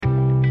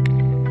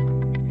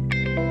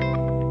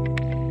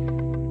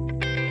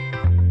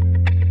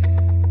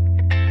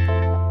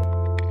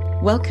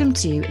Welcome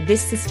to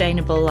This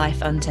Sustainable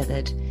Life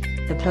Untethered,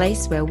 the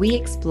place where we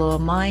explore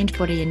mind,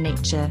 body and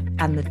nature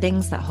and the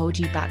things that hold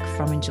you back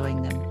from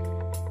enjoying them.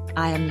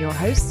 I am your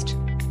host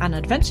and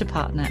adventure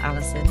partner,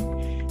 Alison,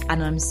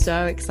 and I'm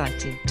so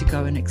excited to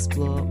go and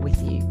explore with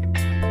you.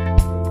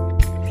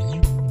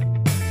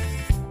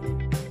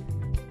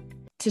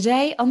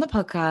 Today on the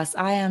podcast,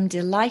 I am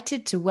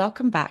delighted to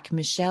welcome back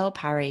Michelle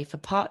Parry for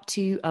part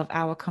 2 of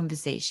our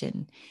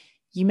conversation.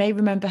 You may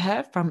remember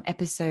her from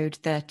episode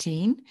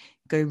 13,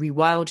 Go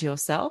Rewild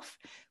Yourself,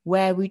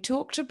 where we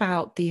talked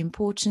about the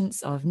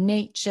importance of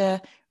nature,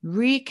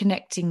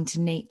 reconnecting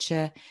to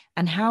nature,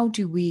 and how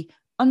do we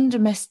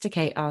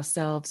undomesticate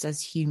ourselves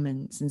as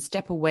humans and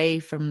step away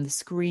from the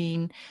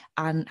screen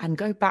and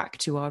go back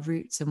to our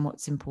roots and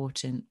what's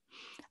important.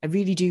 I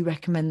really do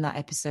recommend that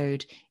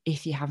episode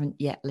if you haven't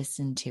yet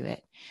listened to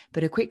it.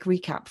 But a quick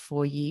recap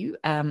for you.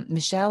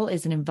 Michelle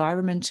is an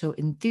environmental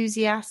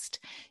enthusiast.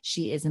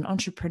 She is an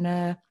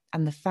entrepreneur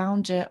and the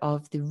founder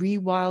of The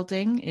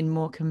Rewilding in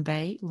Morecambe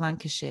Bay,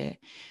 Lancashire,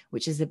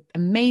 which is an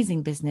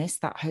amazing business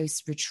that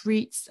hosts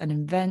retreats and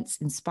events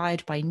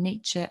inspired by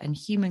nature and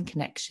human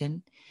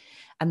connection.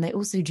 And they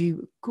also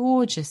do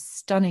gorgeous,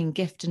 stunning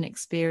gift and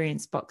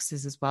experience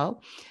boxes as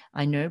well.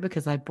 I know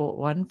because I bought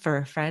one for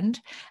a friend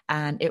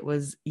and it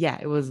was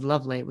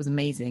lovely. It was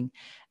amazing.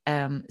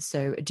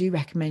 So I do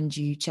recommend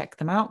you check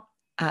them out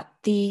at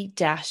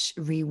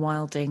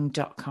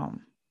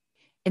the-rewilding.com.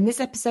 In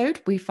this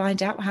episode, we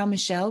find out how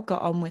Michelle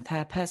got on with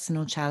her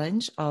personal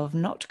challenge of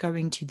not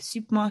going to the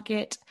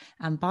supermarket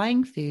and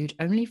buying food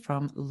only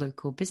from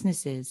local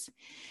businesses.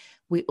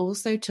 We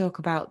also talk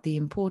about the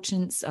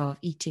importance of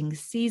eating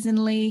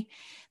seasonally.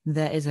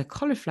 There is a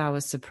cauliflower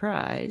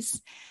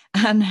surprise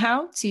and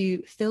how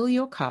to fill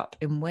your cup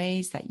in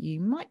ways that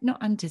you might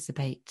not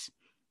anticipate.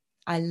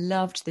 I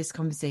loved this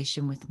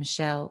conversation with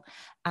Michelle,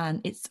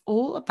 and it's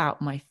all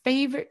about my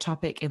favorite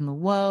topic in the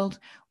world,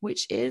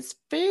 which is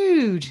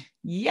food.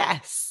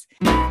 Yes.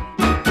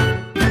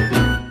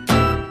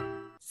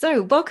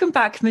 So welcome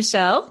back,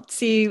 Michelle,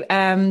 to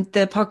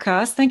the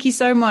podcast. Thank you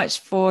so much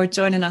for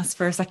joining us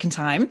for a second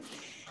time.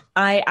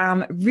 I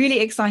am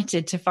really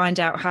excited to find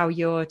out how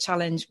your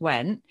challenge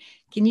went.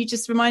 Can you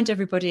just remind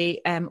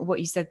everybody what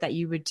you said that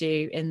you would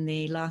do in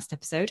the last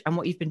episode and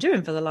what you've been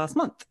doing for the last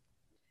month?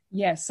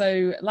 Yeah,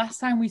 so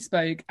last time we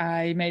spoke,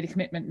 I made a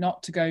commitment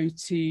not to go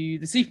to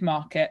the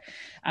supermarket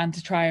and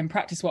to try and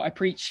practice what I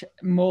preach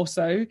more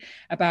so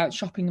about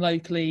shopping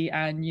locally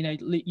and, you know,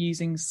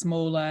 using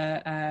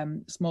smaller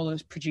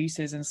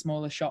producers and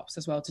smaller shops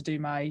as well to do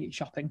my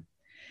shopping.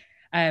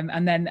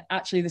 And then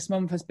actually this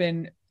month has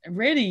been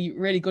really,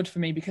 really good for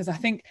me because I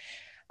think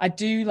I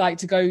do like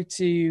to go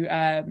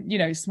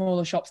to,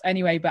 smaller shops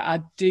anyway, but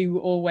I do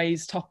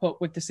always top up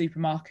with the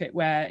supermarket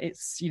where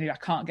it's, I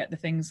can't get the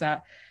things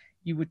that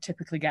you would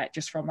typically get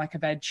just from like a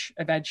veg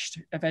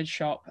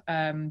shop.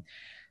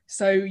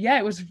 So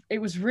yeah,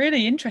 it was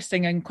really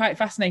interesting and quite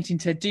fascinating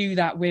to do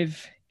that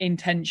with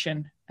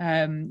intention,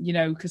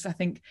 because I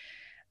think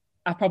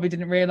I probably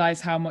didn't realize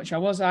how much I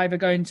was either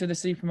going to the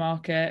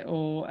supermarket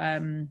or,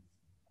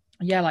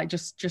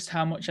 just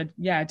how much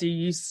I do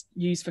use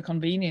for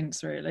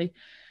convenience really.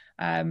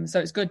 So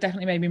it's good,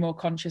 definitely made me more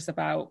conscious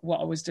about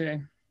what I was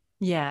doing.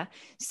 Yeah.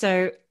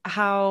 So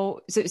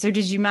so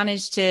did you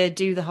manage to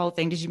do the whole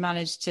thing? Did you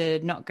manage to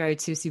not go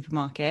to a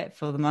supermarket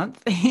for the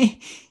month?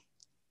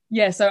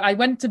 Yeah, so I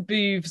went to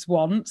Booths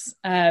once,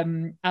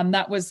 and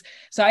that was,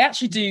 so I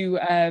actually do,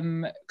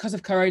 because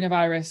of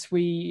coronavirus,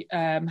 we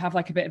have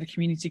like a bit of a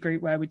community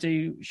group where we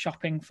do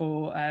shopping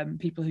for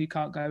people who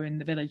can't go in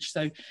the village.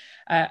 So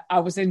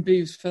I was in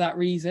Booths for that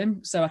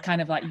reason. So I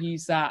kind of like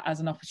use that as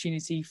an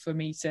opportunity for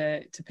me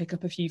to pick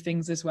up a few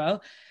things as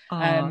well.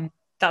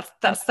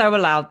 That's so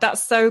allowed.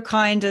 That's so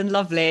kind and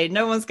lovely.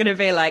 No one's going to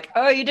be like,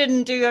 oh, you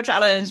didn't do your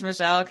challenge,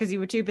 Michelle, because you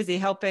were too busy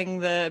helping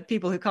the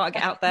people who can't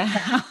get out their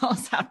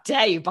house. How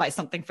dare you buy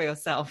something for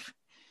yourself?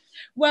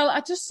 Well,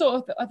 I just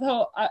I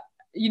thought,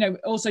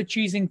 also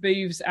choosing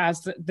Booths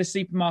as the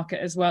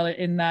supermarket as well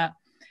in that,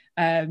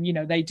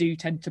 they do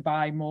tend to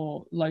buy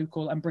more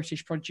local and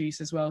British produce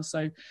as well.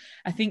 So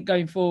I think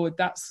going forward,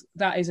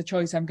 that is a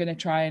choice I'm going to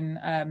try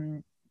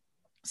and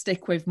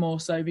stick with more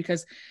so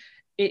because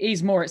it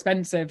is more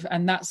expensive,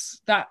 and that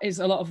is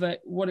a lot of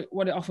it. What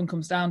it often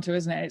comes down to,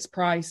 isn't it? It's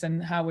price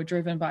and how we're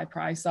driven by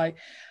price. Like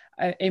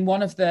in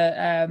one of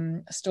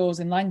the stores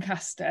in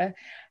Lancaster,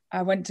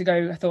 I went to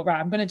go. I thought, right,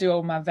 I'm going to do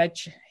all my veg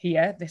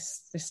here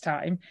this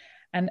time,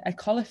 and a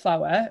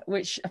cauliflower,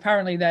 which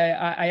apparently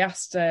I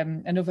asked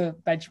another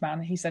veg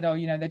man. He said, oh,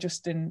 they're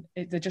just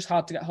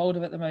hard to get hold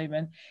of at the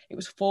moment. It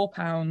was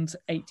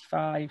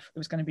 £4.85. It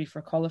was going to be for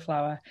a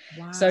cauliflower.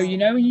 Wow. So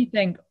when you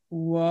think,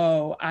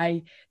 whoa,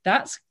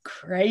 that's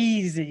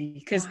crazy,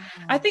 because wow.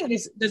 I think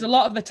there's a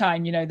lot of the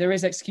time, there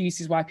is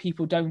excuses why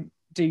people don't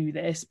do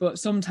this, but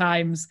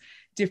sometimes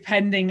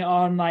depending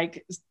on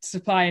like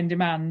supply and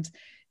demand,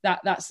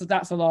 that's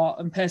a lot.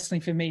 And personally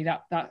for me,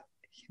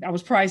 I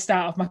was priced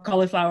out of my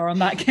cauliflower on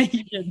that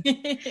occasion.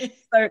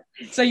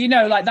 So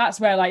like that's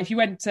where, like, if you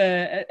went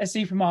to a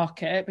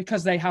supermarket,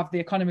 because they have the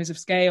economies of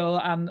scale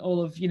and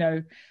all of,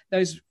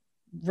 those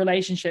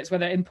relationships,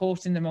 whether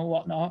importing them or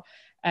whatnot,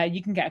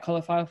 you can get a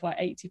cauliflower for like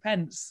 80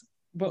 pence.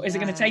 But is it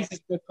going to taste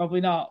as good?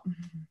 Probably not.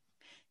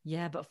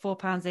 Yeah, but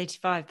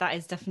 £4.85, that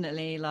is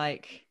definitely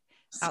like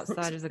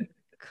outside of the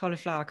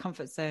cauliflower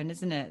comfort zone,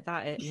 isn't it?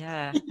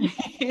 Yeah.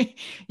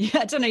 Yeah,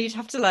 I don't know, you'd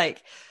have to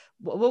like,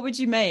 what would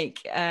you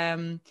make?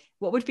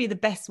 What would be the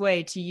best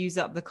way to use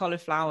up the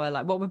cauliflower?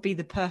 Like, what would be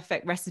the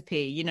perfect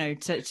recipe,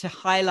 to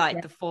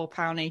highlight the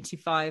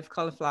 £4.85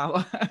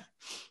 cauliflower?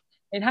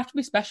 It'd have to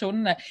be special,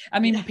 wouldn't it? I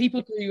mean,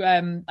 people do.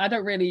 I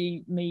don't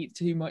really meat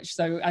too much,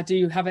 so I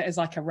do have it as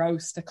like a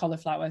roast, a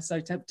cauliflower. So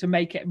to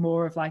make it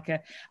more of like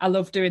I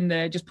love doing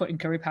just putting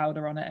curry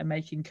powder on it and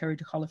making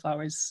curried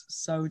cauliflower is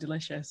so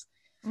delicious.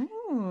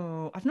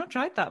 Oh, I've not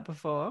tried that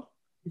before.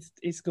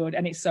 It's good,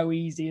 and it's so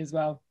easy as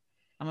well.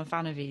 I'm a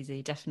fan of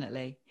easy,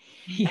 definitely.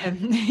 Yeah.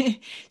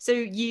 So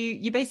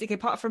you basically,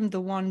 apart from the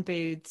One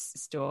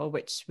Booths store,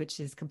 which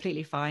is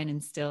completely fine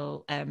and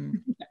still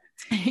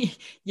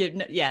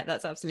yeah,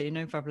 that's absolutely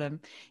no problem.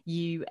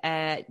 You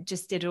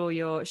just did all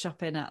your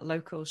shopping at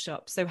local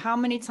shops. So how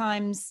many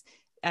times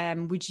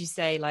would you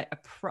say, like,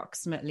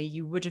 approximately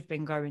you would have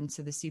been going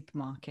to the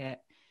supermarket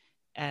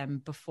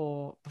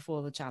before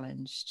the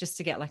challenge, just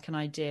to get like an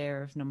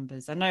idea of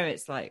numbers? I know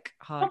it's like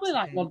hard. Probably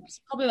like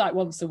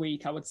once a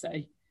week, I would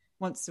say.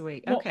 Once a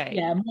week, okay.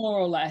 Yeah, more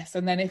or less.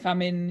 And then if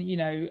I'm in,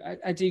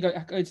 I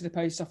go to the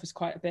post office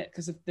quite a bit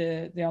because of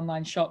the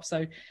online shop.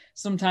 So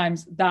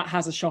sometimes that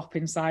has a shop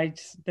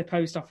inside the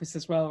post office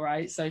as well,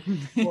 right? So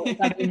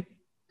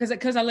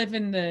because I live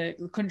in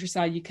the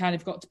countryside, you kind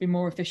of got to be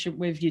more efficient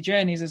with your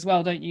journeys as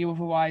well, don't you?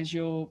 Otherwise,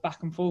 you're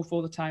back and forth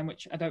all the time,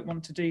 which I don't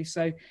want to do.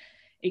 So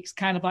it's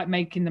kind of like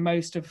making the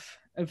most of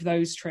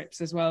those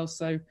trips as well.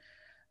 So,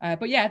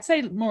 but yeah, I'd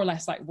say more or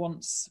less like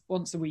once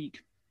a week.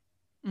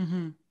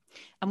 Mm-hmm.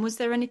 And was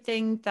there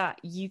anything that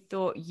you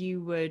thought you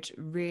would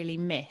really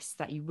miss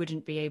that you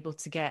wouldn't be able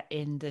to get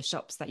in the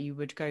shops that you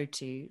would go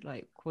to?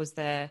 Like, was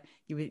there,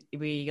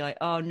 were you like,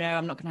 oh no,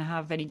 I'm not going to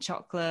have any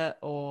chocolate?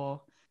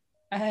 Or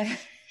I'm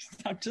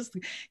just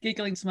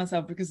giggling to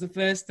myself because the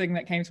first thing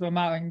that came to my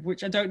mind,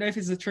 which I don't know if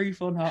is the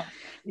truth or not,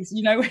 is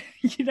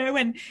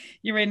when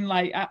you're in,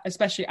 like,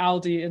 especially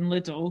Aldi and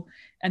Lidl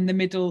and the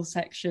middle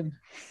section.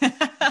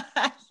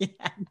 Yeah.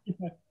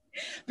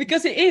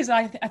 Because it is,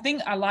 I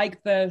think I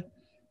like the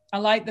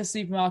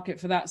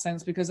supermarket for that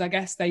sense, because I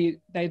guess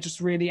they're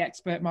just really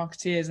expert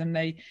marketeers, and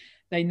they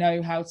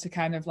know how to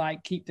kind of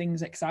like keep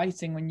things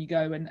exciting when you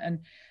go, and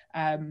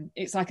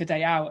it's like a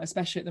day out,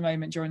 especially at the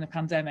moment during the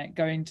pandemic.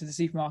 Going to the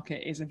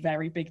supermarket is a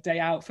very big day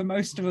out for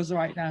most of us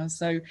right now.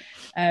 So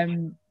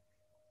I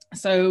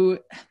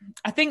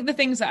think the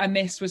things that I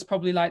missed was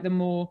probably like the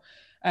more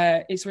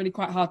it's really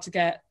quite hard to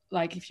get,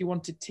 like, if you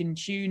wanted tin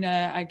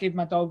tuna. I give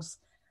my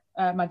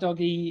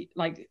doggy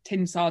like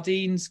tin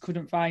sardines,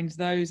 couldn't find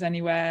those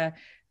anywhere,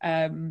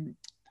 and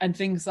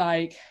things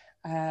like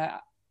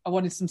I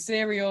wanted some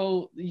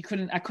cereal.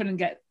 I couldn't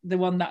get the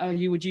one that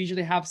you would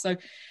usually have. So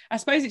I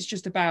suppose it's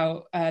just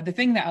about the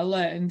thing that I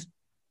learned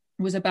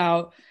was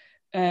about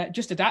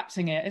just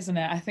adapting it, isn't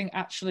it? I think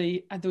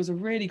actually there was a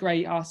really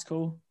great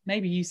article,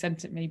 maybe you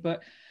sent it me,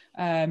 but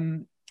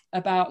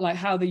about like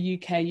how the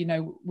UK,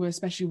 we're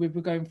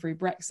going through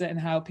Brexit, and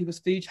how people's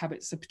food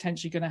habits are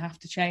potentially going to have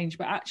to change.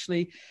 But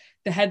actually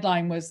the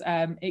headline was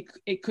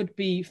it could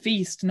be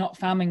feast, not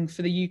famine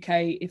for the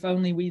UK, if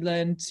only we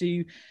learn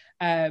to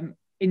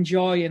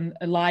enjoy and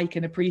like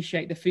and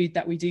appreciate the food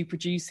that we do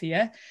produce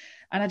here.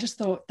 And I just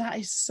thought that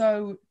is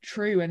so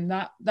true. And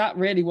that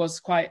really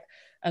was quite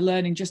a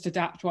learning, just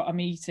adapt what I'm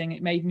eating.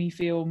 It made me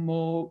feel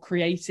more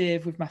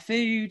creative with my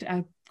food.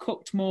 I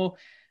cooked more,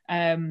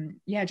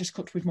 just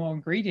cooked with more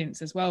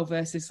ingredients as well,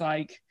 versus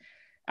like,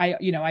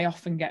 I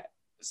often get,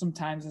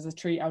 sometimes as a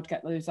treat, I would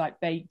get those like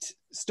baked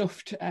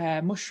stuffed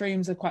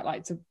mushrooms. I quite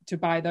like to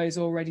buy those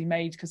already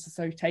made because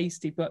they're so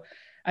tasty, but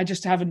I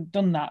just haven't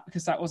done that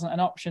because that wasn't an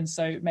option.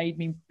 So it made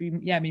me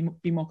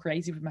be more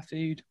creative with my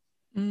food.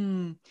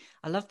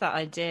 I love that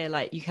idea.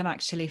 Like, you can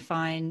actually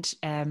find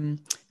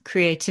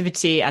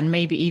creativity and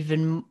maybe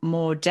even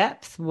more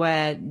depth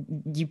where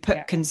you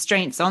put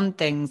constraints on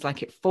things.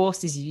 Like, it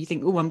forces you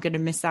think, oh, I'm going to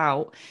miss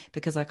out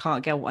because I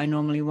can't get what I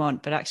normally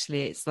want, but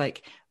actually it's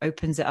like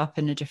opens it up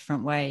in a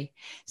different way.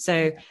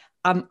 So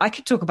I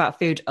could talk about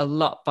food a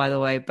lot, by the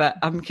way, but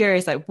I'm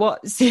curious, like,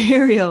 what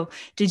cereal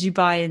did you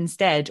buy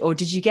instead? Or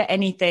did you get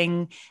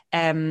anything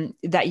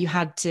that you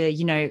had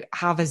to,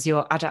 have as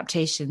your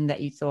adaptation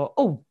that you thought,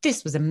 oh,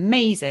 this was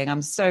amazing,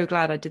 I'm so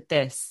glad I did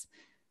this?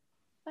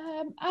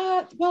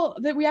 Well,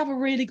 we have a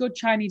really good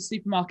Chinese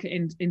supermarket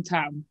in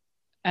town.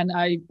 And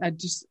I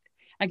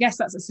guess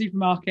that's a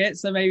supermarket,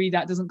 so maybe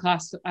that doesn't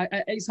class.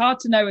 It's hard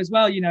to know as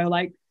well,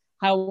 like,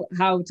 how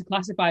to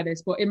classify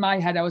this, but in my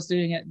head I was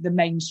doing it the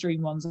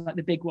mainstream ones, like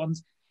the big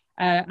ones,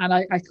 and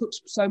I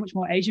cooked so much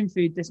more Asian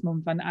food this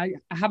month, and I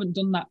haven't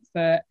done that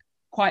for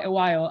quite a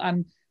while.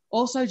 And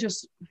also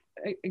just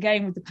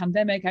again, with the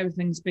pandemic,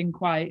 everything's been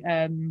quite,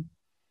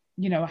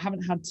 you know, I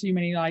haven't had too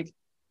many like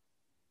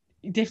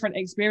different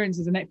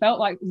experiences, and it felt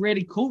like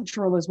really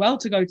cultural as well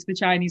to go to the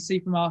Chinese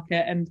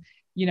supermarket and,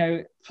 you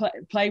know,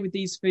 play with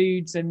these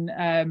foods and,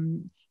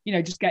 you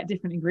know, just get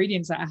different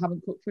ingredients that I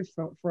haven't cooked with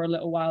for a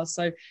little while.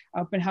 So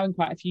I've been having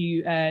quite a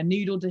few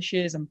noodle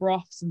dishes and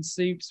broths and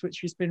soups, which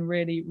has been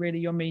really, really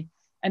yummy.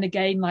 And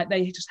again, like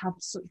they just have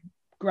such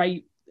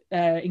great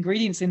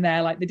ingredients in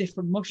there, like the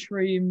different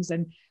mushrooms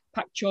and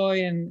pak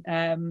choy.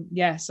 And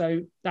yeah,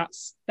 so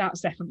that's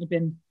definitely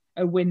been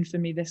a win for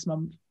me this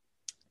month.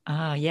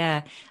 Ah,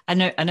 yeah. I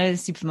know the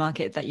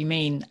supermarket that you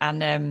mean.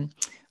 And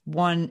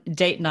one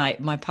date night,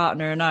 my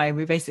partner and I,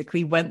 we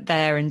basically went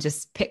there and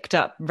just picked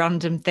up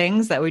random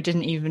things that we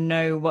didn't even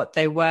know what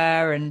they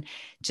were and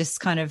just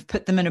kind of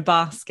put them in a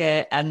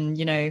basket and,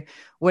 you know,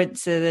 went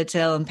to the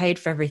till and paid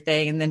for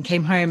everything and then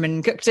came home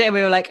and cooked it. And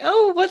we were like,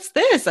 oh, what's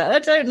this? I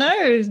don't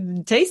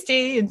know.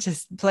 Tasty. And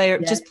just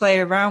play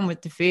around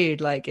with the food.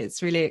 Like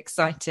it's really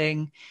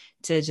exciting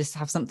to just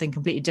have something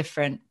completely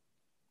different.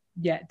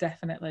 Yeah,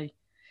 definitely.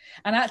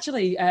 And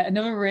actually,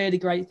 another really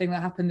great thing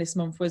that happened this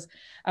month was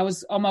I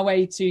was on my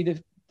way to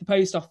the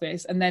post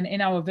office, and then in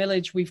our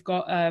village we've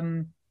got I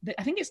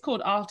think it's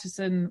called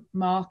Artisan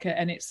Market,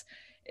 and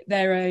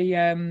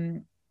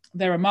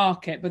they're a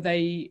market, but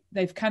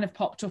they've kind of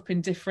popped up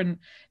in different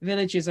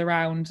villages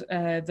around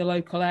the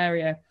local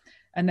area,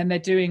 and then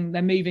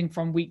they're moving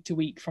from week to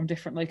week from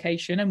different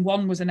location, and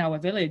one was in our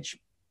village.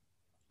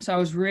 So I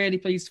was really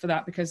pleased for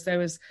that because there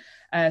was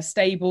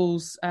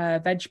Stables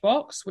veg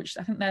box, which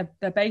I think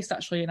they're based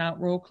actually in Out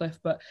Rawcliffe,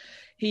 but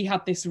he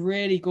had this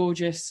really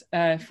gorgeous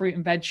fruit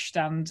and veg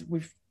stand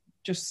with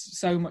just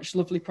so much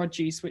lovely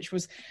produce, which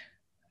was,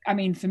 I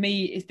mean, for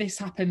me, if this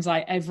happens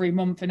like every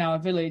month in our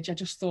village, I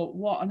just thought,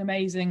 what an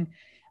amazing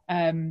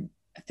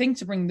thing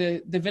to bring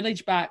the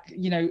village back,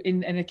 you know,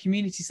 in a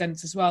community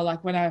sense as well.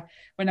 Like when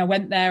I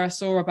went there, I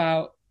saw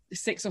about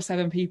 6 or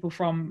 7 people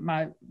from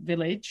my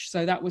village,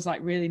 so that was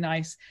like really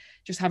nice,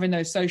 just having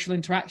those social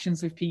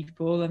interactions with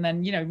people, and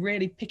then, you know,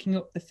 really picking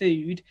up the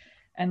food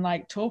and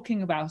like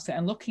talking about it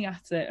and looking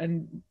at it,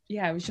 and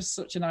yeah, it was just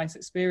such a nice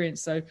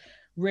experience. So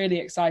really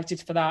excited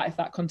for that, if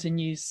that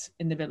continues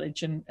in the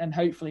village, and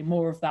hopefully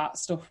more of that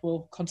stuff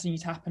will continue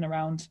to happen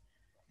around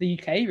the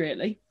UK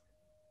really.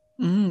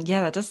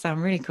 Yeah, that does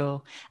sound really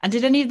cool. And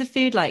did any of the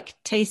food like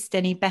taste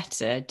any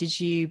better? Did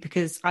you,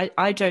 because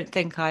I don't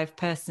think I've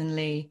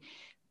personally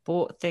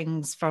bought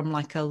things from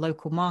like a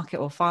local market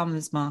or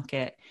farmers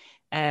market,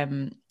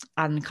 and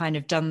kind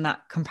of done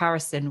that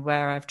comparison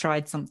where I've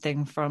tried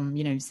something from,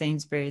 you know,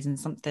 Sainsbury's and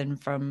something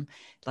from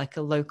like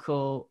a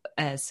local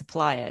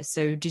supplier.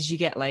 So did you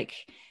get like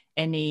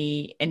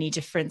any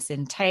difference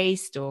in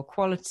taste or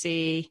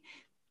quality?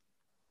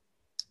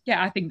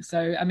 Yeah, I think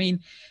so. I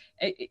mean,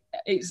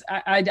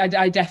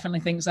 I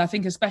definitely think so. I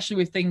think especially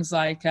with things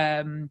like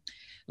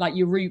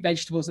your root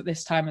vegetables at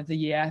this time of the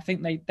year, I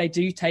think they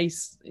do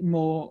taste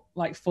more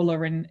like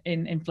fuller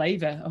in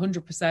flavor,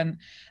 100%.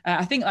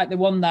 I think like the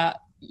one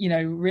that, you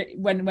know,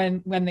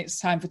 when it's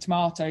time for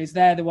tomatoes,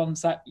 they're the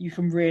ones that you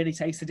can really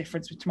taste the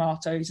difference with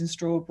tomatoes and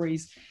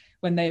strawberries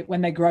when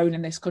they're grown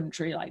in this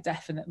country, like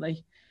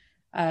definitely.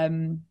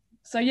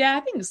 So yeah, I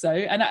think so.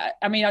 And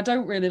I mean, I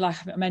don't really, like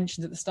I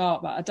mentioned at the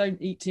start, but I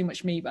don't eat too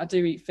much meat, but I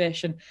do eat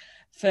fish. And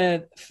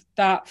for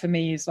that, for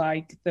me, is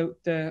like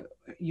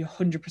you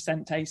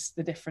 100% taste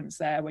the difference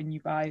there when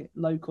you buy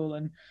local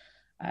and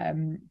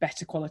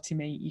better quality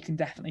meat. You can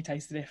definitely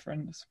taste the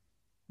difference.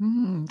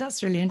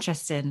 That's really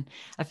interesting.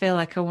 I feel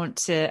like I want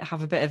to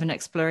have a bit of an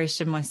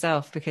exploration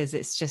myself, because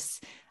it's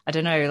just, I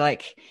don't know,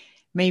 like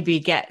maybe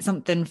get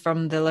something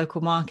from the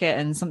local market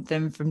and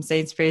something from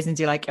Sainsbury's and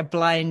do like a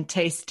blind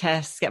taste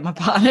test, get my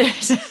partner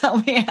to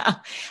help me out.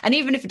 And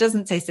even if it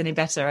doesn't taste any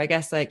better, I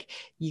guess like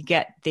you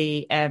get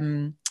the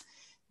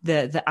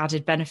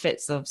added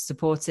benefits of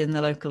supporting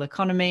the local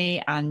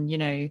economy and, you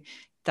know,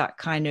 that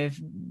kind of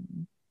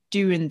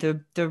doing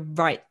the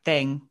right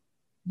thing.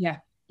 Yeah,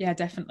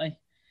 definitely.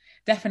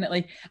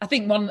 Definitely. I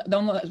think one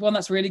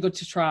that's really good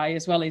to try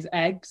as well is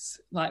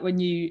eggs. Like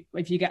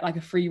if you get like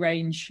a free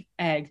range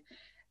egg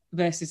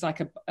versus like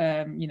a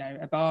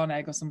barn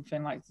egg or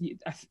something, like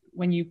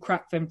when you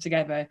crack them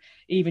together,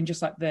 even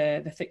just like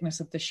the thickness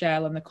of the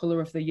shell and the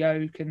color of the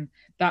yolk, and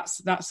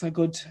that's a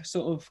good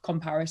sort of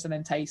comparison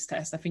and taste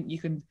test. I think you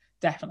can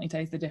definitely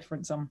taste the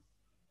difference on.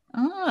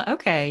 Oh,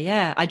 okay.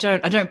 Yeah. I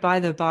don't buy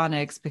the barn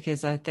eggs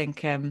because I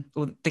think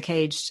or the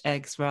caged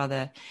eggs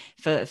rather,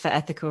 for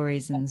ethical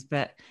reasons,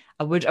 but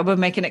I would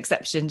make an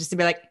exception just to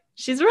be like,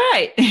 she's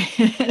right.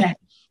 Yeah.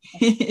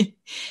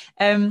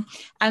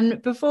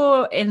 And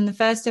before, in the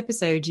first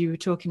episode, you were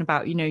talking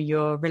about, you know,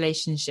 your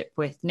relationship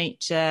with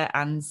nature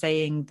and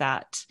saying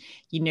that,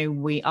 you know,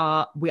 we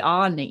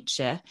are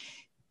nature.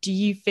 Do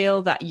you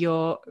feel that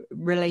your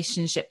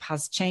relationship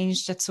has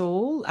changed at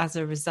all as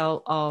a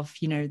result of,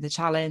 you know, the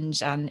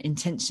challenge and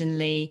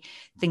intentionally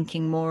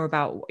thinking more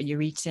about what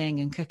you're eating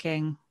and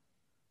cooking?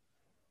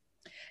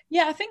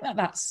 Yeah, I think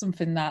that's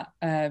something that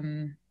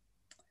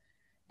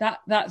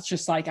that's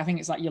just like, I think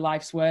it's like your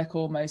life's work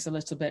almost a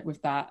little bit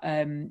with that.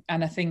 And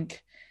I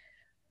think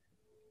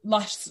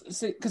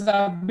because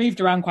I've moved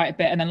around quite a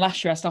bit, and then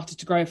last year I started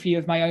to grow a few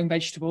of my own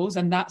vegetables,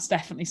 and that's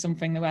definitely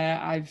something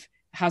where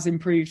has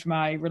improved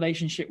my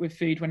relationship with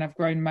food when I've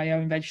grown my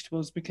own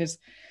vegetables, because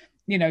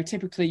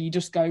typically you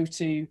just go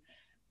to,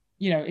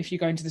 if you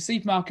go into the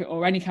supermarket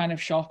or any kind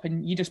of shop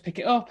and you just pick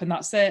it up and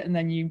that's it, and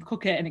then you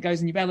cook it and it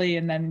goes in your belly,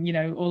 and then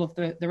all of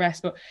the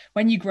rest. But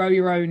when you grow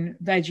your own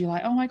veg, you're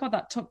like, oh my god,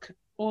 that took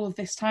all of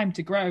this time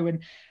to grow,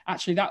 and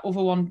actually that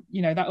other one,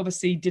 that other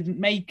seed didn't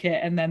make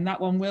it, and then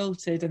that one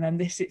wilted, and then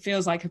it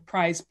feels like a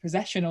prized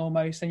possession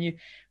almost, and you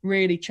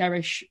really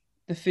cherish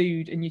the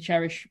food and you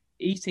cherish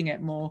eating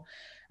it more.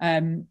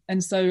 And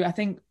so I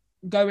think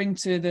going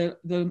to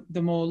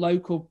the more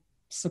local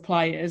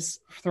suppliers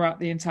throughout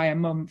the entire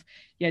month,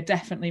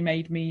 definitely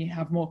made me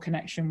have more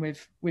connection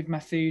with my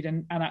food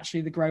and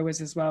actually the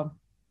growers as well.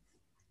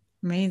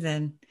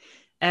 Amazing.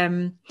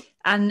 And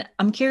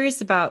I'm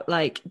curious about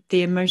like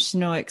the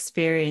emotional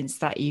experience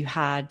that you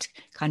had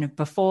kind of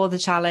before the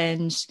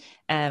challenge,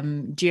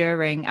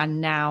 during,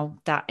 and now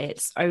that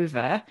it's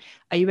over.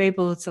 Are you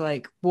able to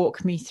like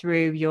walk me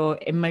through your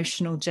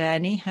emotional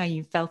journey, how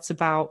you felt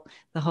about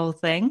the whole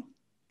thing?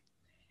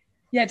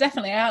 Yeah,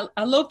 definitely.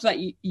 I loved that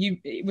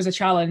it was a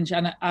challenge,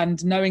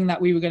 and knowing that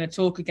we were going to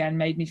talk again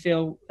made me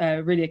feel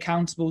really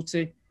accountable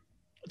to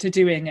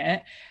doing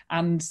it,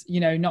 and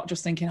not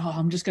just thinking, oh,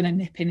 I'm just going to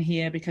nip in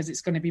here because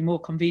it's going to be more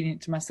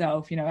convenient to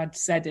myself. I'd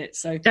said it,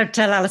 so don't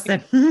tell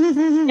Alison.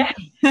 Yeah,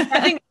 I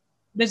think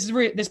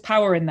there's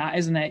power in that,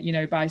 isn't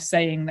it? By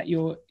saying that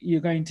you're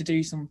going to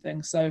do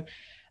something. So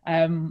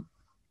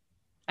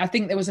I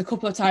think there was a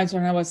couple of times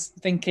when I was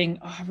thinking,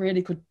 oh, I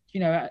really could,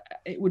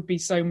 it would be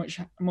so much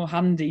more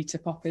handy to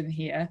pop in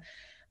here.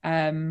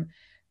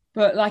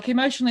 But like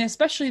emotionally,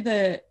 especially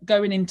the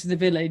going into the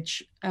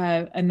village,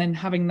 and then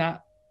having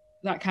that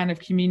kind of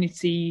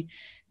community,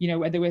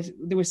 where they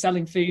were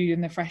selling food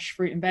and the fresh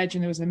fruit and veg,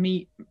 and there was a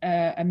meat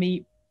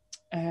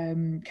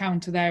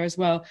counter there as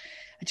well.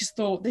 I just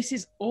thought, this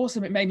is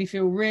awesome. It made me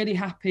feel really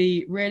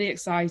happy, really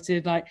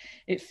excited. Like,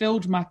 it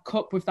filled my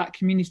cup with that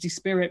community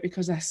spirit,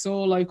 because I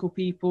saw local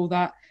people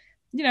that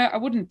I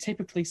wouldn't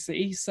typically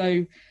see.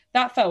 So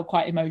that felt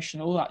quite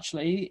emotional,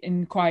 actually,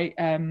 and quite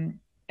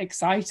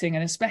exciting.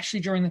 And especially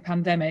during the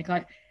pandemic,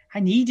 like, I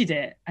needed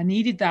it. I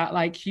needed that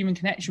like human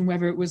connection,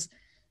 whether it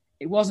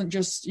wasn't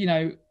just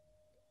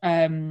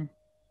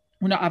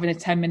we're not having a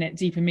 10-minute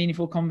deep and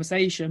meaningful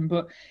conversation,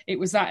 but it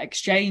was that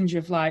exchange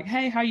of like,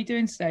 hey, how are you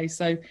doing today?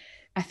 So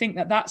I think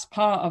that's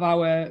part of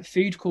our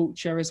food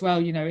culture as well.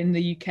 In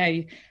the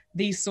UK,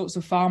 these sorts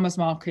of farmers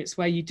markets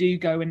where you do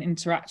go and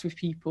interact with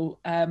people.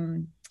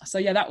 So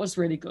yeah, that was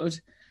really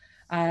good.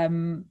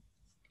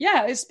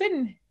 It's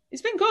been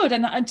good.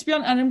 And to be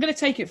honest, and I'm going to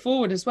take it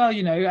forward as well.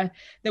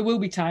 There will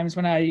be times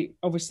when I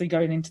obviously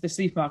going into the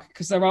supermarket,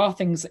 because there are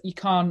things that you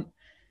can't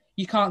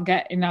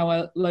get in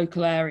our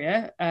local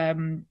area.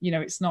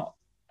 It's not,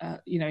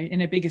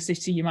 in a bigger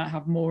city, you might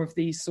have more of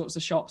these sorts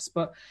of shops,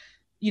 but,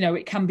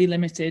 it can be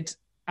limited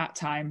at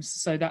times.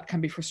 So that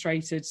can be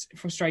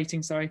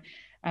frustrating,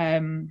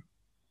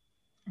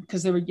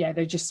 because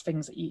they're just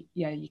things that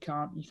you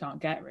can't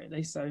get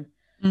really. So,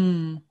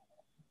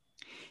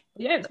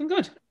 yeah, it's been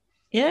good.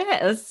 Yeah,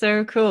 that's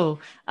so cool.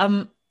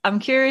 I'm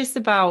curious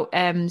about,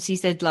 so you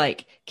said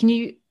like, can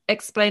you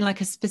explain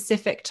like a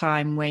specific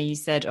time where you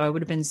said, oh, it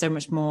would have been so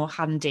much more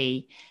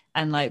handy,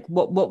 and like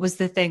what was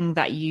the thing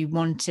that you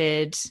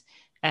wanted,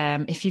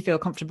 if you feel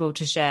comfortable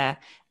to share,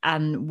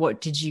 and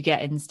what did you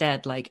get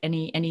instead? Like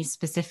any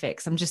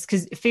specifics? I'm just,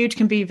 because food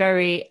can be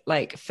very,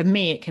 like, for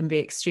me it can be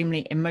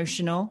extremely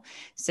emotional,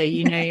 so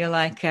you're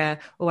like,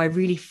 oh, I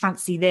really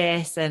fancy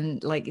this,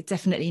 and like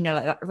definitely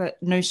like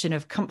that notion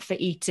of comfort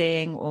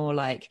eating, or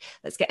like,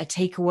 let's get a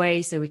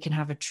takeaway so we can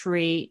have a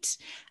treat,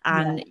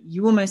 and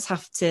you almost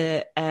have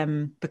to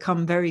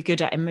become very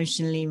good at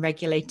emotionally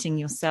regulating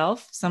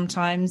yourself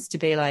sometimes, to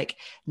be like,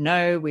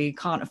 no, we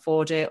can't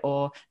afford it,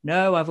 or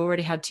no, I've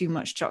already had too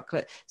much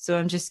chocolate. So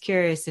I'm just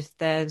curious if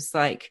there's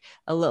like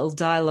a little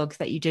dialogue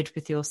that you did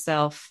with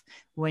yourself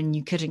when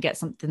you couldn't get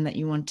something that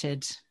you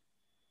wanted.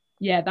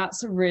 Yeah,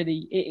 that's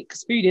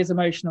because food is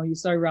emotional. You're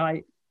so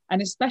right.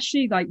 And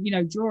especially like,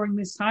 during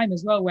this time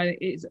as well, where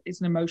it's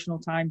an emotional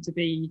time to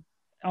be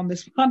on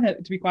this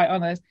planet, to be quite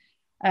honest.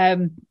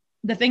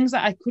 The things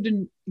that I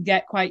couldn't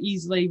get quite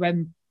easily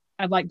when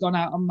I'd like gone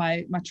out on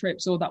my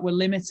trips, or that were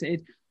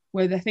limited,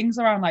 were the things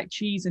around like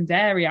cheese and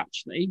dairy,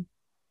 actually.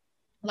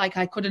 Like,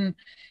 I couldn't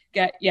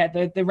get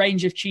the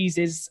range of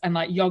cheeses and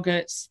like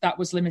yogurts, that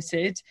was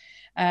limited,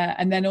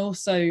 and then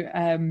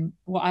also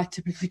what I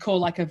typically call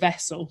like a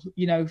vessel,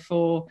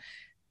 for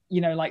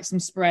like some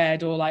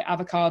spread, or like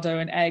avocado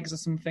and eggs or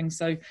something.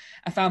 So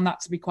I found that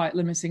to be quite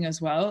limiting as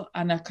well.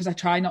 And because I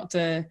try not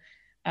to,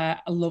 I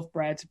love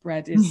bread.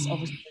 Bread is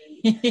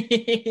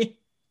obviously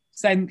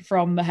sent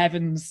from the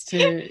heavens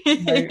to,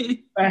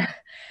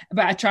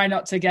 but I try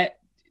not to get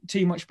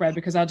too much bread,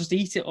 because I'll just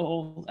eat it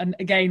all. And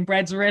again,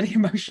 bread's really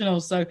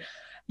emotional. So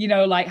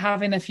like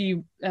having a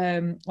few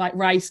like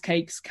rice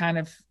cakes kind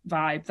of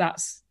vibe.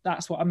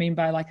 That's what I mean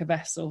by like a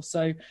vessel.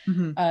 So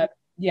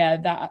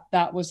yeah,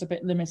 that was a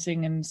bit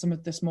limiting in some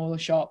of the smaller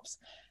shops.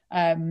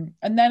 And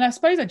then I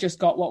suppose I just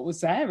got what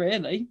was there,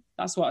 really.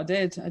 That's what I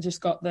did. I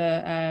just got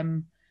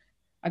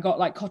I got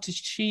like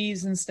cottage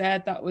cheese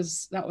instead. That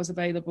was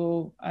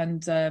available,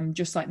 and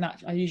just like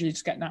I usually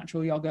just get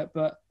natural yogurt,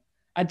 but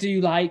I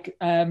do like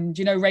do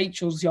you know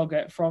Rachel's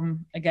yogurt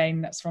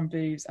that's from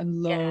Booths? I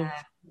love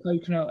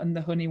coconut and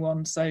the honey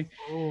one. So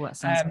that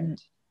sounds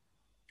good.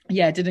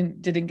 Yeah,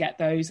 didn't get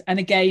those. And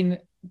again,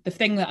 the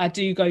thing that I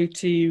do go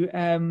to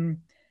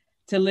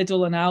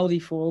Lidl and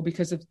Aldi for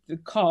because of the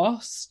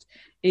cost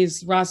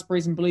is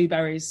raspberries and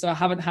blueberries. So I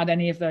haven't had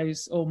any of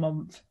those all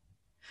month.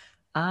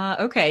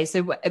 Okay.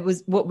 So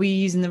what were you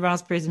using the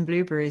raspberries and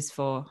blueberries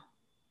for?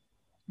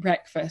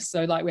 Breakfast.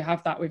 So like we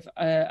have that with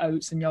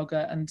oats and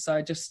yogurt. And so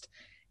I've just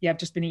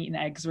been eating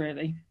eggs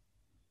really.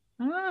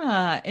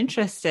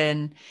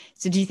 Interesting.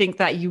 So do you think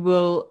that you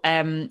will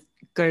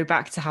go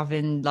back to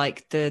having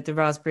like the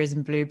raspberries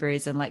and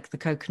blueberries and like the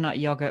coconut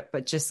yogurt,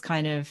 but just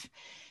kind of,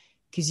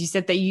 because you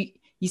said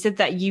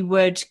that you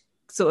would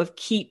sort of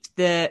keep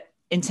the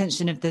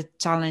intention of the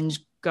challenge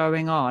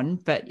going on,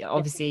 but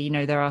obviously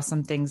there are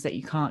some things that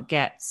you can't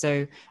get.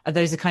 So are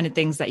those the kind of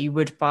things that you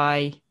would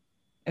buy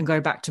and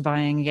go back to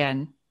buying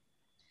again?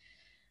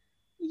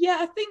 Yeah,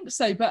 I think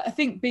so. But I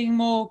think being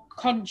more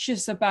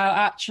conscious about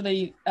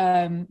actually,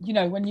 when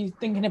you're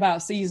thinking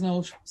about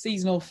seasonal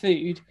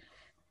food,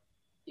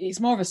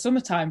 it's more of a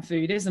summertime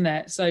food, isn't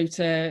it?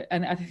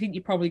 And I think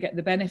you probably get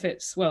the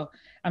benefits. Well,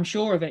 I'm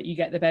sure of it. You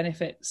get the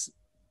benefits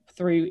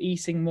through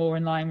eating more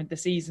in line with the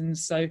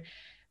seasons. So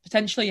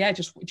potentially, yeah,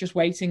 just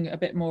waiting a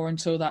bit more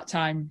until that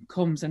time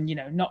comes, and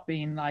not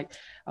being like,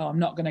 oh, I'm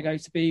not going to go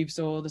to Booths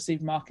or the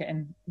supermarket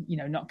and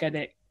not get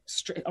it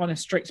on a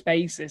strict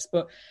basis.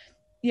 But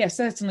yeah,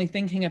 certainly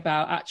thinking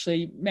about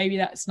actually maybe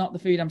that's not the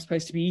food I'm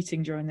supposed to be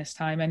eating during this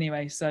time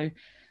anyway. So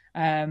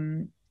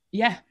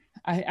yeah,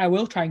 I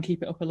will try and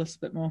keep it up a little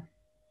bit more.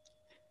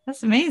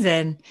 That's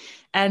amazing.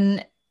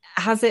 And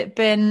has it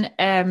been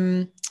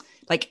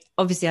like,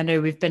 obviously I know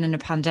we've been in a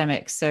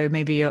pandemic, so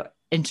maybe your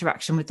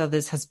interaction with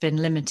others has been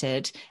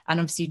limited, and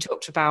obviously you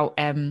talked about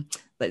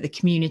like the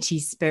community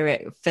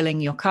spirit filling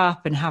your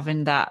cup and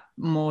having that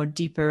more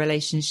deeper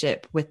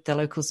relationship with the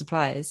local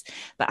suppliers,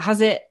 but has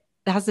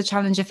the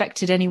challenge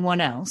affected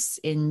anyone else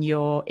in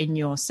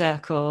your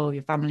circle,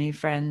 your family,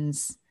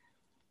 friends?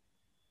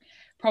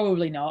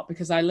 Probably not,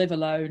 because I live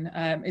alone.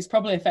 It's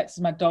probably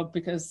affected my dog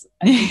because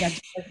I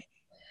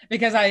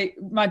think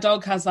my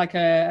dog has like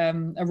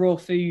a raw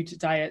food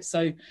diet.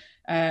 So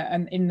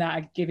and in that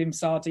I give him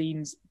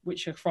sardines,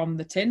 which are from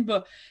the tin.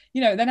 But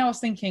then I was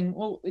thinking,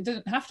 well, it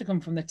doesn't have to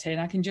come from the tin.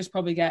 I can just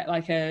probably get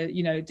like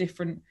a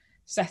different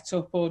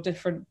setup or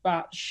different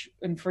batch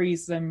and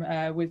freeze them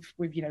with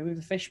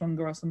a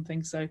fishmonger or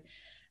something. So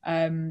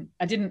I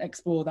didn't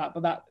explore that,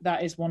 but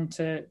that is one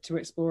to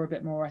explore a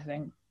bit more, I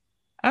think.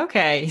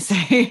 Okay, so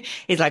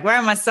he's like, where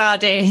are my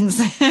sardines?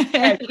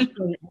 Yeah,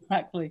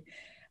 exactly.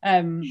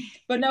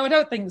 But no, I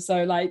don't think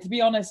so. Like, to be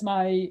honest,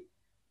 my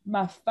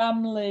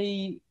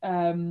family,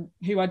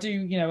 who I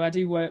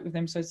do work with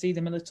them, so I see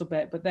them a little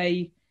bit, but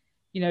they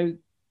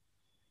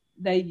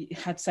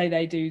had say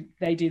they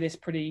do this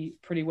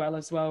pretty well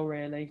as well,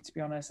 really, to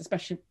be honest,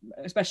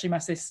 especially my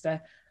sister,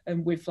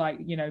 and with like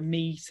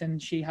meat, and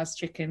she has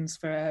chickens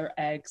for her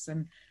eggs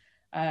and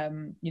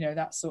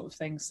that sort of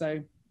thing.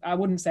 So I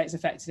wouldn't say it's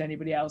affected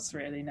anybody else,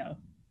 really, no.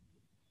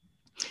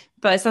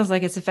 But it sounds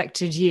like it's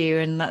affected you,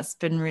 and that's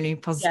been really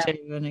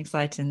positive and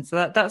exciting.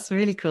 So that's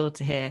really cool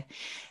to hear.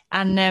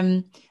 And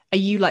are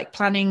you like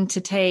planning to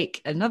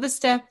take another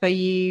step? Are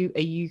you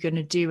going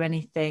to do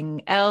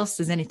anything else?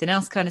 Has anything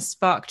else kind of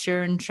sparked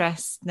your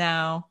interest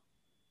now?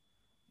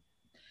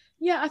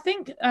 Yeah, I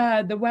think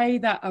the way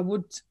that I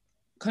would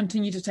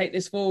continue to take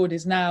this forward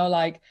is now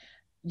like,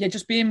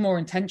 just being more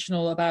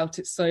intentional about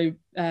it. So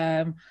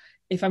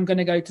if I'm going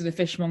to go to the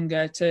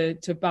fishmonger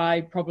to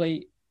buy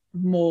probably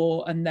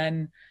more, and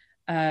then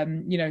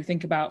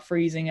think about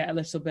freezing it a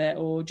little bit,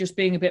 or just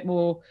being a bit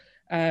more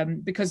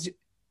because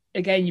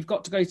again, you've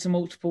got to go to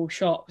multiple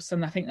shops,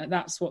 and I think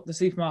that's what the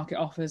supermarket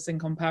offers in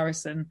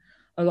comparison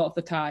a lot of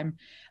the time.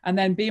 And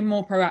then being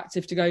more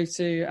proactive to go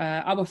to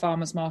our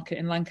farmers market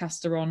in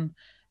Lancaster on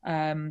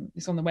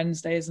it's on the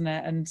Wednesday, isn't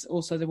it? And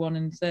also the one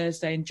on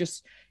Thursday, and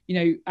just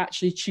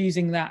actually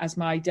choosing that as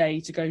my day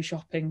to go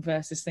shopping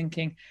versus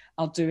thinking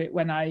I'll do it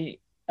when I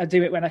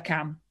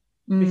can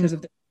because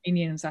of the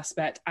convenience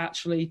aspect.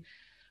 Actually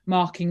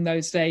marking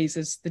those days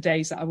as the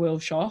days that I will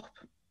shop.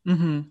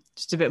 Mm-hmm.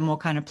 Just a bit more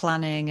kind of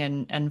planning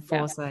and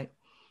foresight.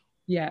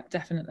 Yeah,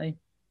 definitely.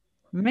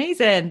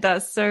 Amazing.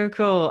 That's so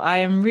cool. I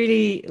am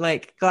really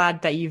like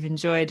glad that you've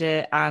enjoyed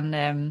it. And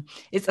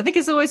I think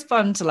it's always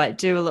fun to like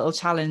do a little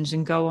challenge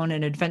and go on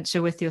an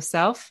adventure with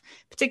yourself,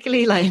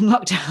 particularly like in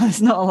lockdown,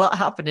 there's not a lot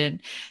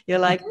happening. You're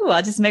like, oh,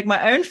 I'll just make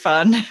my own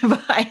fun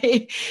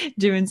by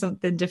doing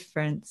something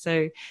different.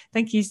 So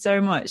thank you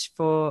so much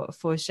for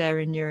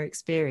sharing your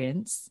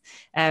experience.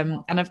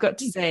 And I've got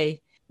to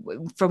say,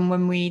 from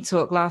when we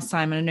talked last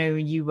time, and I know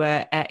you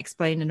were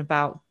explaining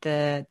about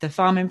the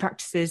farming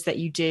practices that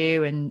you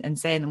do, and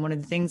saying that one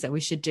of the things that we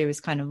should do is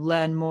kind of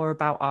learn more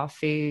about our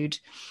food.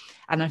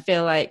 And I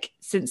feel like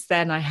since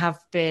then I have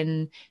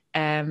been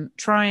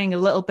trying a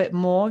little bit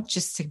more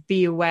just to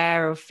be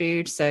aware of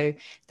food. So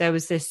there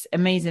was this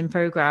amazing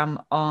program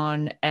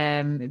on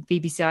BBC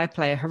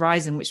iPlayer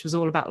Horizon, which was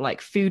all about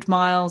like food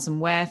miles and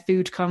where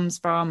food comes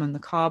from and the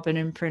carbon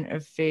imprint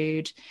of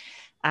food.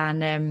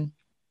 And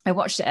I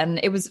watched it, and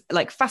it was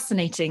like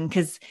fascinating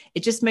because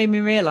it just made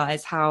me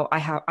realize how I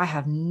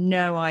have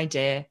no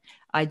idea.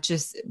 I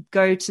just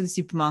go to the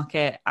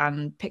supermarket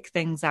and pick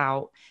things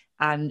out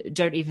and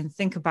don't even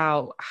think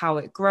about how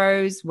it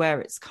grows,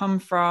 where it's come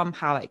from,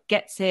 how it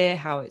gets here,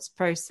 how it's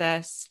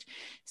processed.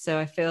 So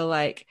I feel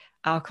like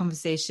our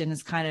conversation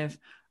has kind of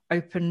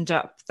opened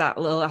up that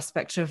little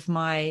aspect of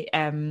my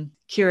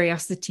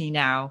curiosity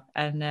now,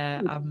 and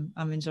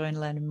I'm enjoying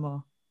learning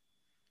more.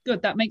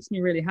 Good. That makes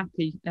me really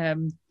happy.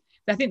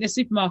 I think the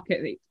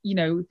supermarket, you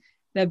know,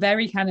 they're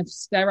very kind of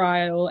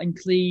sterile and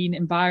clean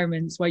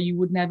environments where you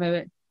would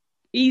never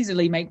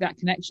easily make that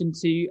connection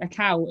to a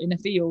cow in a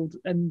field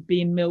and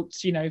being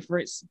milked, you know, for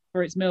its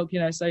milk, you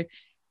know. So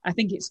I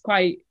think it's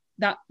quite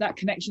that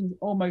connection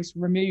almost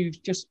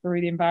removed just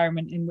through the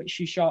environment in which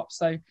you shop.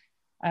 So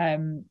I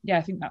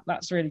think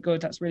that's really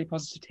good. That's really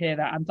positive to hear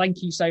that. And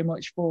thank you so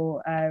much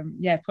for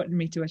putting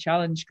me to a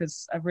challenge,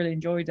 because I've really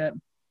enjoyed it.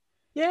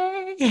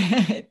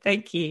 Yay.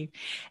 Thank you.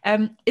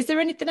 Is there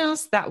anything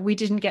else that we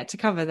didn't get to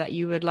cover that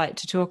you would like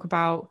to talk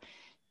about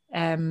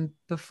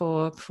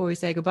before we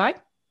say goodbye?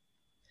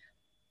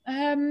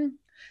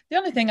 The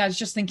only thing I was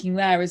just thinking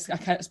there is,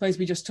 I suppose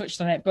we just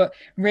touched on it, but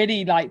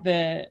really like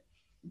the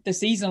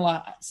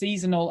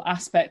seasonal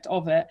aspect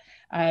of it,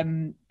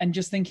 and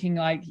just thinking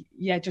like,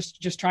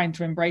 just trying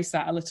to embrace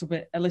that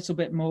a little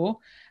bit more,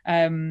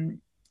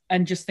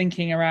 and just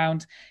thinking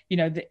around, you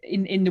know,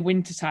 in the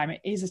winter time,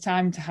 it is a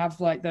time to have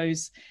like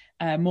those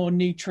more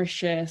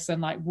nutritious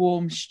and like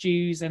warm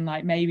stews and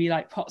like maybe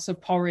like pots of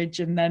porridge,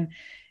 and then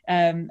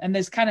and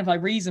there's kind of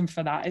like reason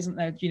for that, isn't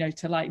there, you know,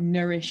 to like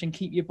nourish and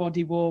keep your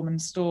body warm and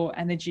store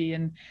energy.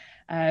 And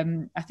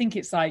I think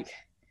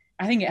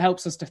it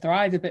helps us to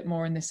thrive a bit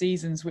more in the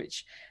seasons,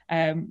 which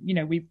you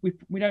know, we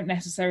don't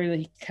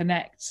necessarily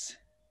connect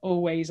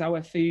always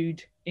our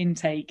food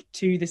intake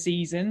to the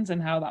seasons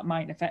and how that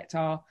might affect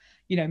our,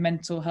 you know,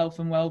 mental health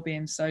and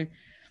well-being. So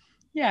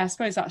I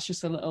suppose that's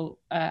just a little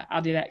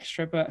added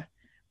extra,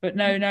 but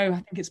no, I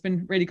think it's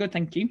been really good.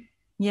 Thank you.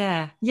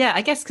 Yeah.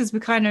 I guess because we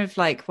kind of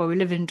like, well, we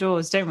live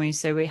indoors, don't we?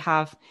 So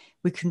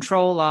we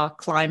control our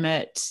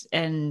climate,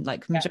 and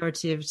like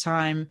majority of the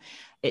time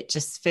it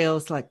just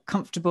feels like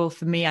comfortable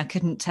for me. I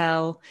couldn't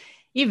tell,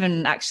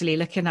 even actually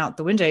looking out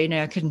the window, you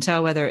know, I couldn't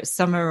tell whether it's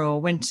summer or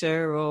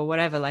winter or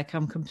whatever. Like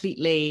I'm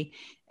completely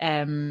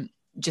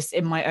just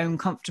in my own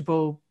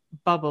comfortable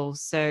bubble.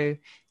 So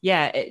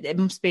it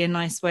must be a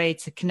nice way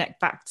to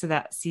connect back to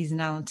that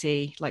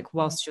seasonality, like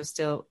whilst you're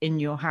still in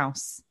your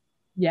house.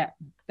 Yeah,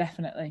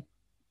 definitely.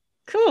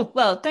 Cool.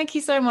 Well, thank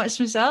you so much,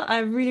 Michelle. I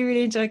really,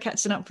 really enjoyed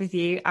catching up with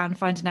you and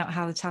finding out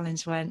how the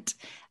challenge went.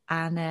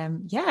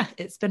 And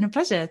it's been a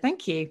pleasure.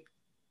 Thank you.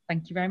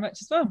 Thank you very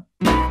much as well.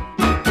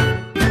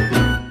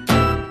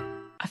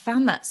 I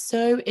found that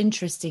so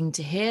interesting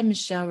to hear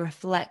Michelle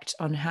reflect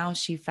on how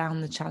she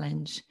found the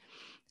challenge.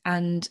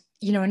 And,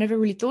 you know, I never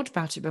really thought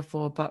about it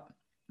before, but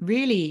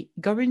really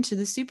going to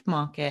the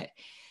supermarket,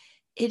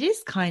 it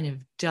is kind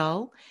of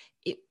dull.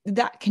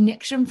 That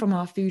connection from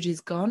our food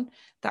is gone.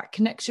 That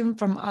connection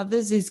from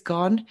others is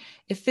gone.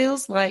 It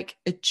feels like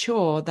a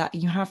chore that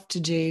you have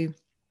to do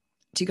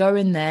to go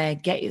in there,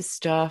 get your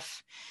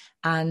stuff.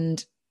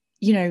 And,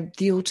 you know,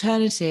 the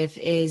alternative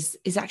is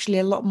actually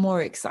a lot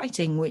more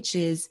exciting, which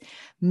is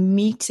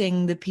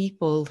meeting the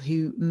people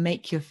who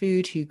make your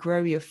food, who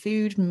grow your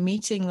food,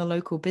 meeting the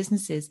local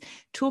businesses,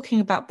 talking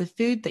about the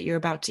food that you're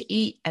about to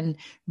eat, and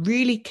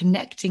really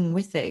connecting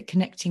with it,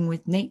 connecting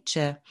with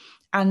nature.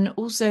 And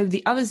also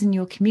the others in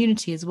your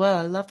community as well.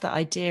 I love that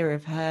idea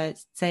of her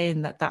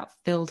saying that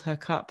filled her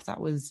cup.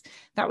 That was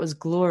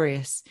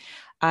glorious.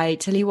 I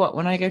tell you what,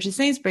 when I go to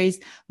Sainsbury's,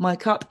 my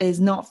cup is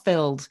not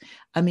filled.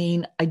 I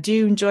mean, I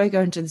do enjoy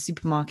going to the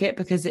supermarket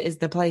because it is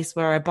the place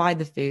where I buy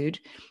the food,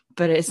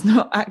 but it's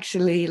not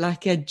actually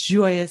like a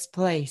joyous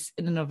place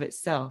in and of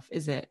itself,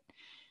 is it?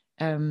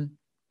 I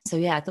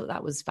thought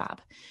that was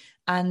fab.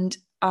 And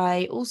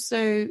I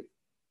also,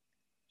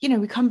 you know,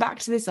 we come back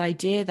to this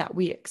idea that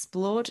we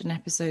explored in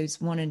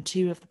episodes 1 and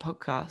 2 of the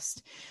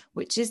podcast,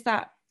 which is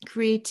that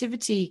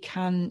creativity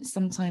can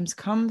sometimes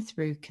come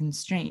through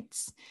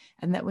constraints,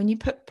 and that when you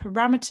put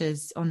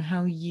parameters on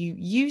how you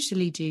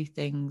usually do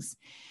things,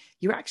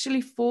 you're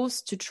actually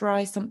forced to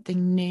try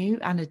something new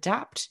and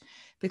adapt,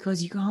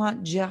 because you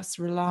can't just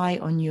rely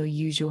on your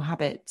usual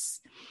habits.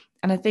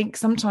 And I think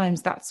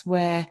sometimes that's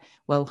where,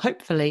 well,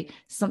 hopefully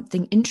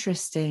something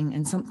interesting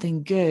and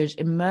something good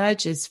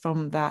emerges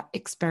from that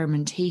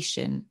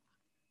experimentation.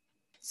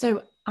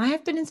 So I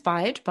have been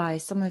inspired by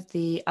some of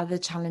the other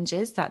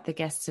challenges that the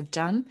guests have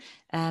done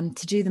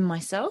to do them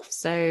myself.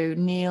 So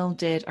Neil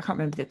did, I can't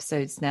remember the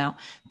episodes now,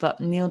 but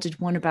Neil did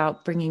one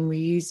about bringing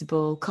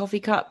reusable coffee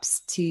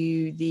cups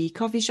to the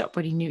coffee shop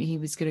when he knew he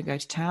was going to go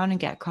to town and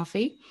get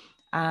coffee.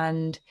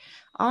 And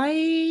I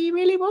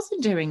really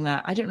wasn't doing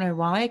that. I don't know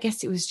why. I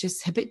guess it was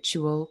just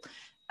habitual.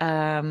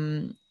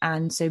 And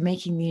so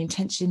making the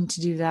intention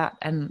to do that,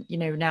 and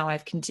now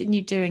I've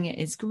continued doing it,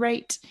 is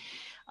great.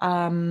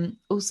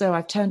 Also,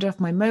 I've turned off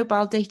my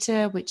mobile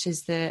data, which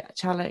is the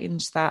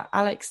challenge that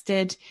Alex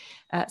did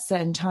at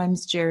certain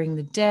times during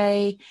the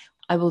day.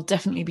 I will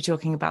definitely be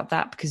talking about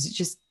that because it's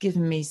just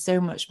given me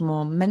so much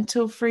more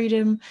mental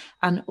freedom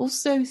and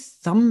also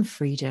thumb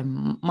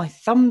freedom. My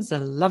thumbs are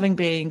loving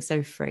being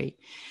so free.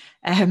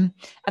 And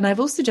I've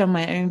also done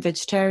my own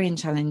vegetarian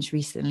challenge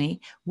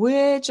recently,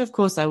 which of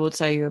course I will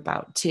tell you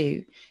about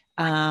too.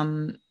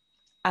 And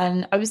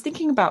I was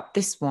thinking about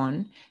this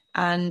one,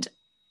 and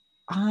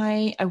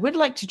I would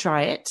like to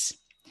try it,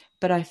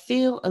 but I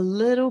feel a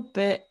little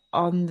bit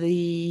on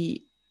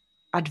the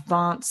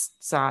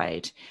advanced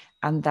side,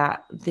 and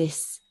that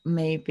this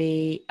may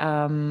be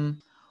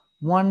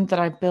one that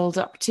I build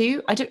up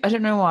to. I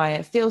don't know why.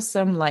 I feel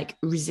some like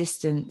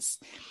resistance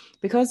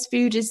because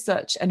food is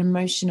such an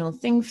emotional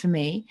thing for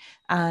me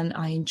and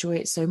I enjoy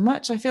it so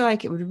much. I feel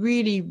like it would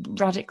really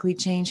radically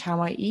change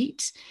how I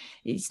eat.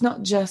 It's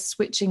not just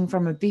switching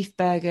from a beef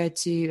burger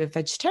to a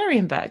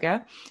vegetarian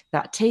burger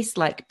that tastes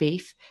like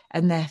beef,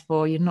 and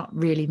therefore you're not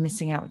really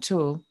missing out at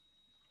all.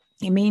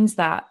 It means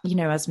that,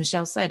 as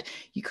Michelle said,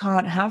 you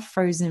can't have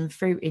frozen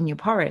fruit in your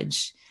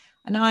porridge.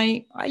 And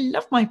I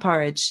love my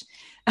porridge.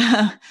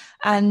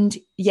 And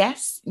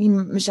yes,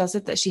 Michelle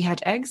said that she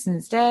had eggs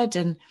instead,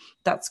 and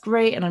that's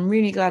great. And I'm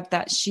really glad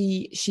that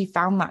she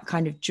found that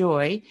kind of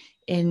joy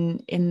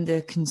in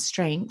the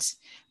constraint.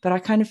 But I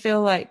kind of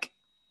feel like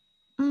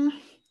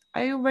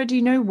I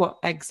already know what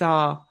eggs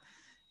are,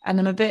 and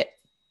I'm a bit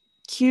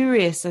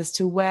curious as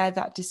to where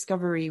that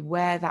discovery,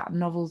 where that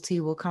novelty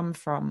will come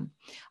from.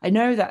 I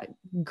know that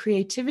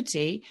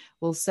creativity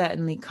will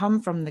certainly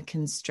come from the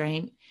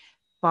constraint,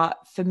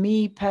 but for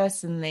me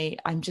personally,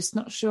 I'm just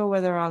not sure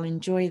whether I'll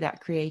enjoy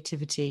that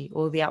creativity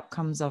or the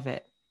outcomes of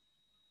it.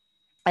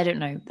 I don't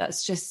know.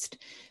 That's just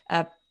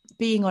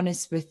being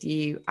honest with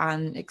you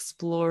and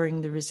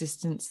exploring the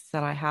resistance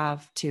that I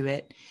have to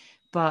it.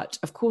 But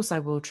of course I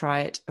will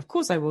try it. Of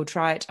course I will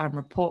try it and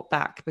report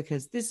back,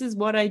 because this is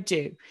what I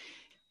do.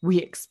 We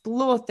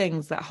explore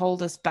things that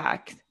hold us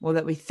back, or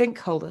that we think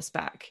hold us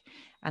back.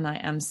 And I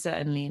am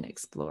certainly an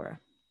explorer.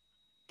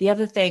 The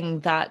other thing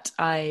that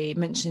I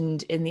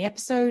mentioned in the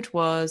episode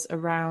was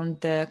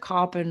around the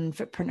carbon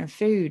footprint of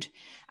food.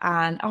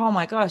 And oh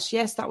my gosh,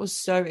 yes, that was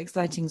so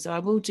exciting. So I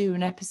will do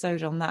an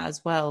episode on that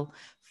as well,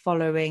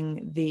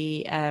 following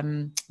the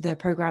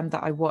program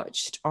that I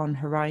watched on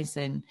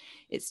Horizon.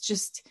 It's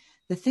just,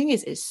 the thing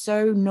is, it's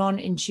so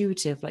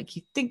non-intuitive. Like,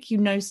 you think you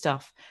know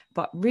stuff,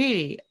 but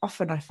really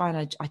often I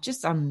find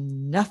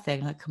I'm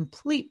nothing, a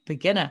complete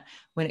beginner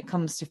when it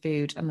comes to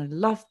food. And I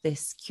love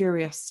this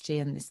curiosity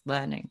and this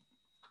learning.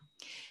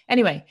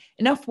 Anyway,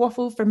 enough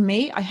waffle from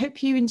me. I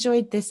hope you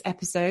enjoyed this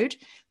episode.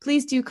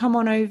 Please do come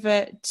on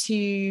over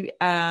to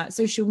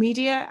social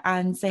media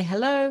and say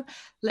hello.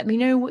 Let me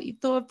know what you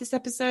thought of this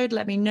episode.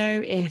 Let me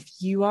know if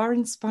you are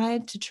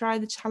inspired to try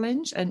the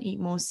challenge and eat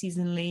more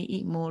seasonally,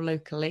 eat more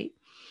locally.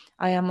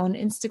 I am on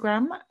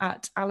Instagram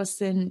at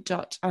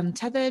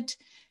alison.untethered,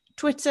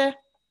 Twitter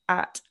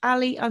at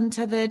Ali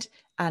Untethered,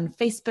 and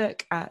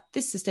Facebook at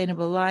This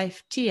Sustainable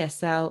Life,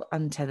 TSL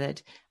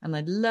Untethered. And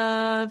I'd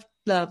love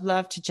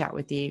to chat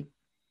with you.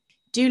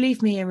 Do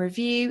leave me a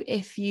review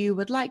if you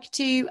would like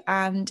to.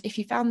 And if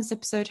you found this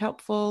episode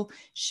helpful,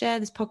 share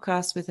this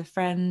podcast with a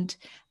friend,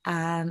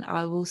 and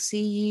I will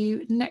see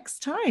you next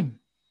time.